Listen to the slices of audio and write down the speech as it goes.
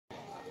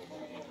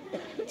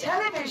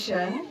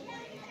television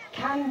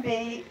can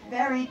be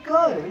very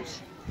good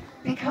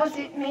because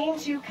it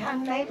means you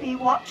can maybe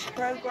watch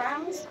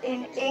programs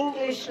in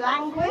English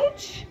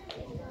language,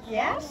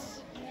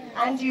 yes,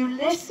 and you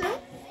listen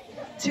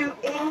to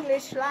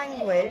English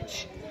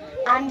language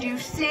and you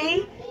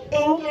see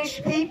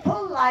English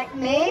people like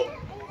me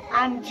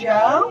and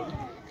Joe.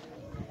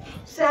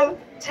 So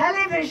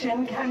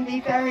television can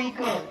be very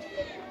good,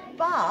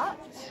 but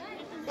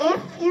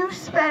if you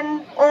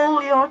spend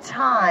all your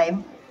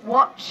time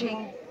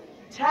watching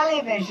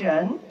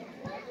television,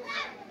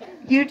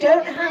 you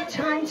don't have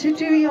time to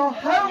do your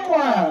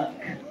homework.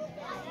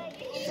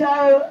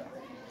 So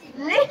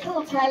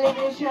little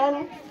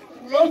television,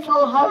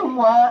 little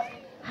homework,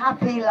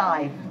 happy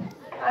life.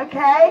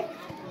 Okay?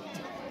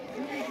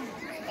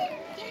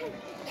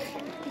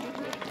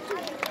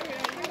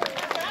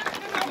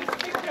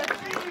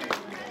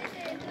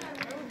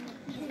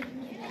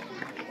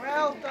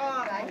 Well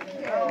done. Thank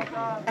you. Well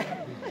done.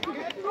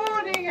 Good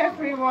morning,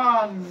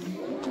 everyone.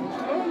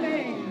 Good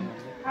morning.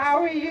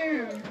 How are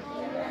you?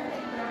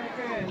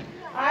 Very good.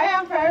 I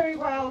am very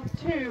well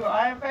too.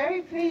 I am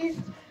very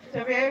pleased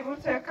to be able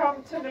to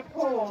come to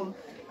Nepal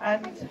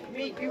and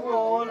meet you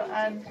all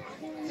and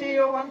see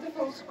your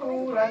wonderful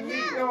school and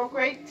meet your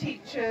great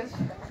teachers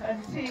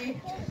and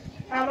see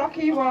how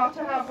lucky you are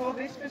to have all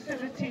these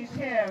facilities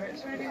here.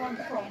 It's really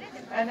wonderful.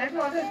 And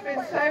everyone has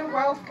been so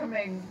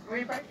welcoming.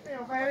 We both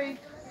feel very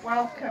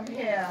welcome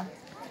here.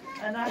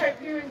 And I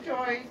hope you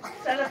enjoy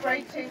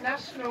celebrating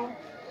National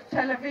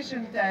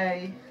Television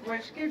Day,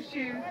 which gives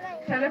you,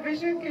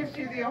 television gives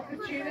you the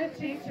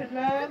opportunity to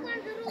learn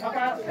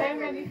about so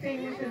many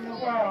things in the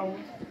world,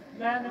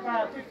 learn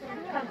about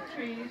different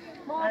countries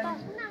and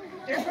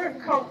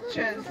different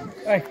cultures.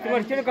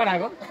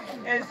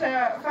 It's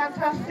a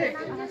fantastic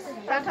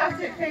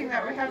thing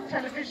that we have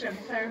television,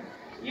 so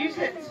use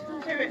it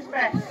to its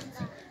best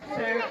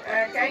to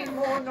gain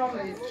more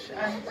knowledge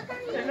and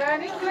to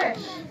learn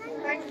English.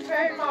 Thank you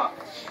very much.